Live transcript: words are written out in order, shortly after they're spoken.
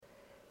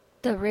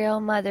The Real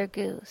Mother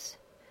Goose.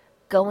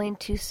 Going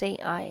to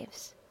St.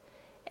 Ives.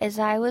 As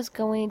I was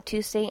going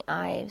to St.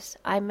 Ives,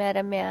 I met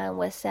a man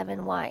with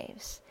 7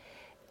 wives.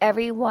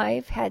 Every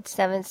wife had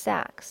 7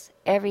 sacks.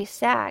 Every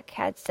sack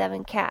had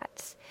 7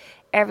 cats.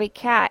 Every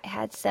cat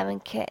had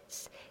 7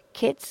 kits.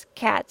 Kits,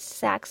 cats,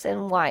 sacks,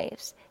 and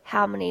wives.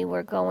 How many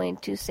were going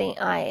to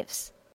St. Ives?